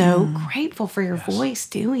so grateful for your voice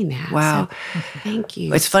doing that. Wow. So, thank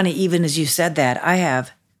you. It's funny, even as you said that, I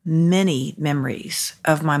have many memories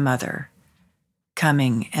of my mother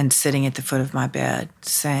coming and sitting at the foot of my bed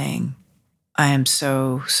saying, I am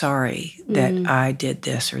so sorry that I did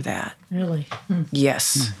this or that. Really?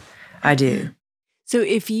 Yes, I do. So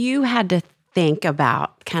if you had to think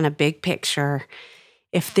about kind of big picture,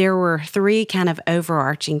 if there were 3 kind of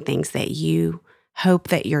overarching things that you hope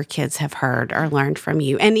that your kids have heard or learned from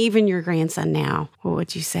you, and even your grandson now, what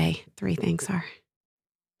would you say 3 things are?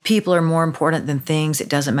 People are more important than things. It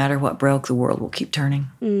doesn't matter what broke, the world will keep turning.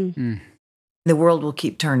 The world will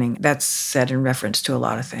keep turning. That's said in reference to a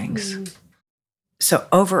lot of things. So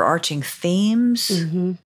overarching themes,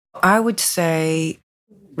 I would say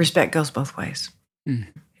respect goes both ways.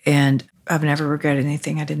 And I've never regretted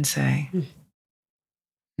anything I didn't say.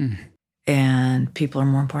 And people are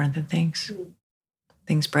more important than things.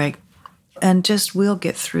 Things break. And just, we'll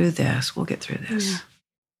get through this. We'll get through this.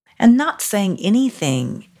 And not saying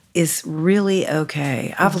anything is really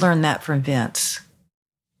okay. I've learned that from Vince,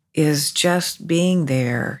 is just being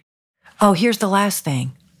there. Oh, here's the last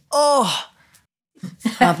thing.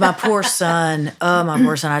 My poor son. Oh, my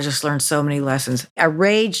poor son. I just learned so many lessons. I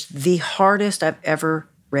raged the hardest I've ever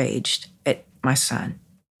raged at my son.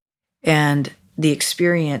 And the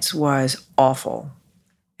experience was awful.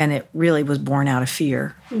 And it really was born out of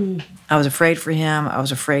fear. I was afraid for him. I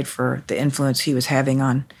was afraid for the influence he was having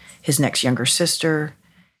on his next younger sister.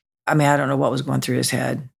 I mean, I don't know what was going through his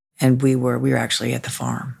head. And we were actually at the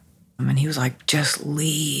farm. And he was like, just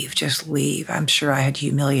leave, just leave. I'm sure I had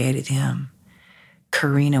humiliated him.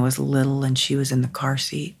 Karina was little and she was in the car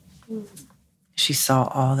seat. She saw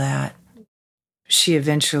all that. She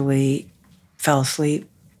eventually fell asleep.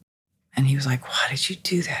 And he was like, why did you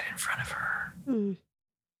do that in front of her?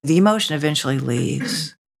 The emotion eventually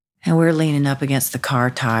leaves. And we're leaning up against the car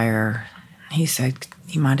tire. He said,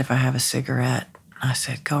 you mind if I have a cigarette? I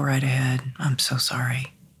said, go right ahead. I'm so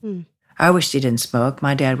sorry. I wished he didn't smoke.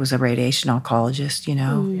 My dad was a radiation oncologist, you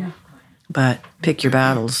know. But pick your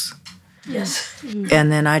battles. Yes.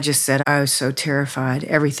 And then I just said, I was so terrified.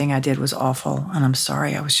 Everything I did was awful. And I'm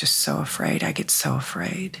sorry. I was just so afraid. I get so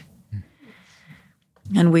afraid.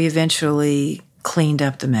 And we eventually cleaned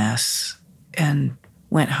up the mess and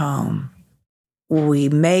went home. We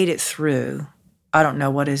made it through. I don't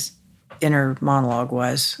know what his inner monologue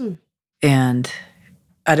was. And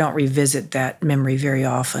I don't revisit that memory very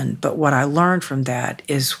often. But what I learned from that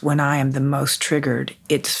is when I am the most triggered,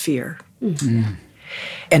 it's fear.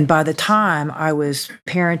 And by the time I was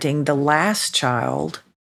parenting the last child,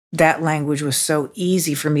 that language was so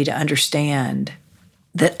easy for me to understand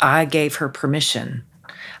that I gave her permission.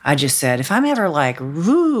 I just said, if I'm ever like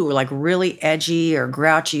really edgy or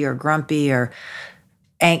grouchy or grumpy or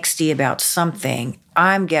angsty about something,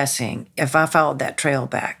 I'm guessing if I followed that trail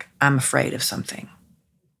back, I'm afraid of something.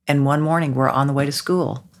 And one morning we're on the way to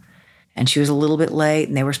school and she was a little bit late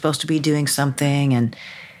and they were supposed to be doing something. And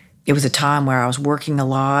it was a time where I was working a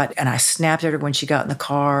lot and I snapped at her when she got in the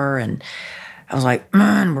car and I was like,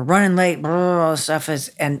 we're running late, blah, stuff is,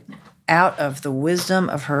 and out of the wisdom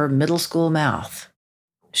of her middle school mouth,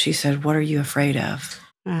 she said, what are you afraid of?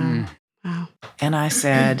 Wow. And I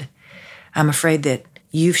said, I'm afraid that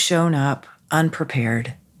you've shown up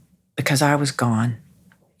unprepared because I was gone.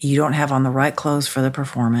 You don't have on the right clothes for the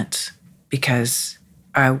performance because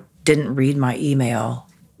I didn't read my email.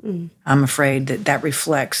 I'm afraid that that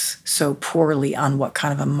reflects so poorly on what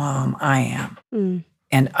kind of a mom I am.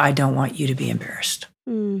 And I don't want you to be embarrassed.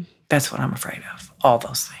 That's what I'm afraid of, all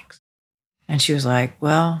those things. And she was like,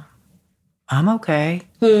 well, I'm okay.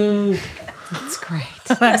 That's great.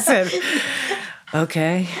 I said,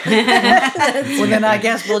 okay. Well, then I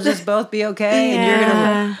guess we'll just both be okay.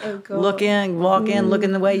 And you're going to walk in,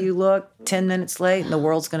 looking the way you look, 10 minutes late, and the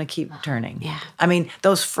world's going to keep turning. Yeah. I mean,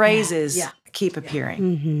 those phrases keep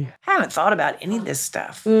appearing. I haven't thought about any of this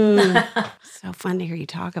stuff. So fun to hear you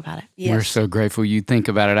talk about it. We're so grateful you think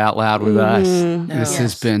about it out loud with us. This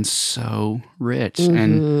has been so rich.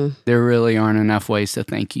 And there really aren't enough ways to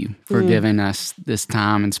thank you for giving us this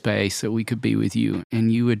time and space that we could be with you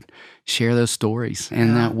and you would share those stories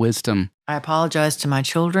and that wisdom I apologize to my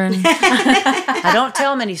children. I don't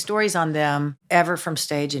tell many stories on them ever from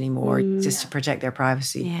stage anymore, just to protect their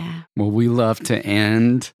privacy. Yeah. Well, we love to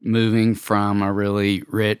end moving from a really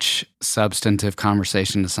rich, substantive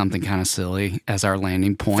conversation to something kind of silly as our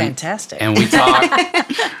landing point. Fantastic. And we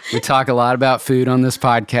talk a lot about food on this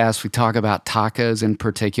podcast. We talk about tacos in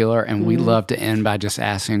particular, and we love to end by just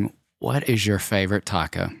asking, what is your favorite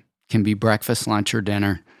taco? Can be breakfast, lunch, or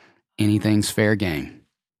dinner. Anything's fair game.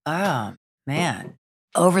 Oh, man.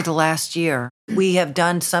 Over the last year, we have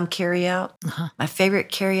done some carryout. My favorite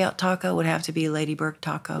carryout taco would have to be Lady Berg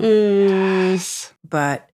taco.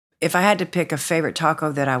 But if I had to pick a favorite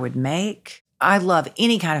taco that I would make, I love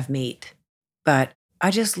any kind of meat, but I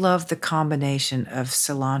just love the combination of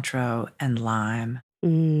cilantro and lime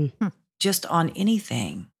just on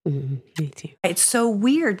anything. Me too. It's so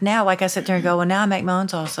weird now. Like I sit there and go, well, now I make my own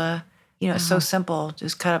salsa. You know, it's so simple.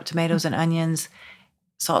 Just cut up tomatoes and onions,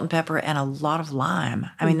 salt and pepper, and a lot of lime.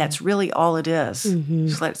 I mean, that's really all it is.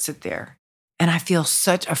 Just let it sit there. And I feel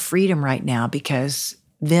such a freedom right now because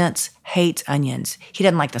Vince hates onions. He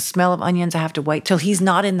doesn't like the smell of onions. I have to wait till he's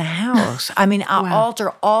not in the house. I mean, I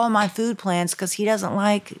alter all my food plans because he doesn't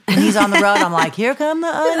like, when he's on the road, I'm like, here come the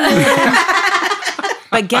onions.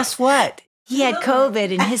 But guess what? He had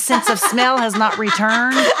COVID and his sense of smell has not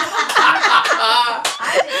returned.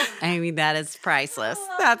 I mean, that is priceless.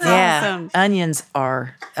 That's awesome. Onions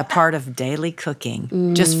are a part of daily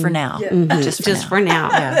cooking, just for now. Just for now.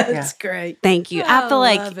 That's great. Thank you. I feel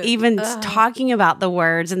like love it. even talking about the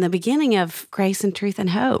words in the beginning of Grace and Truth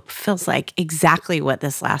and Hope feels like exactly what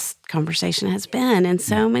this last conversation has been in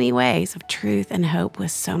so many ways, of truth and hope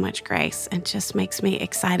with so much grace. It just makes me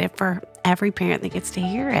excited for every parent that gets to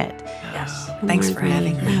hear it. Yes. Thanks for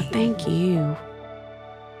having me. Oh, thank you.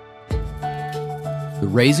 The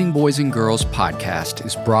Raising Boys and Girls podcast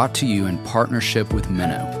is brought to you in partnership with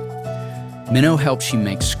Minnow. Minnow helps you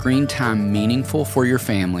make screen time meaningful for your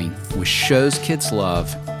family with shows kids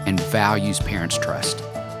love and values parents trust.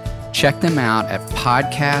 Check them out at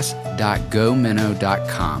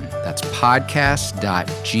podcast.gominnow.com. That's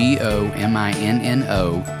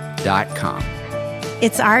podcast.gominno.com.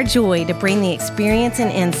 It's our joy to bring the experience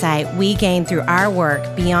and insight we gain through our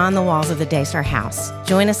work beyond the walls of the Daystar House.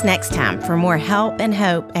 Join us next time for more help and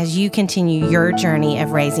hope as you continue your journey of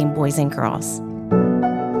raising boys and girls.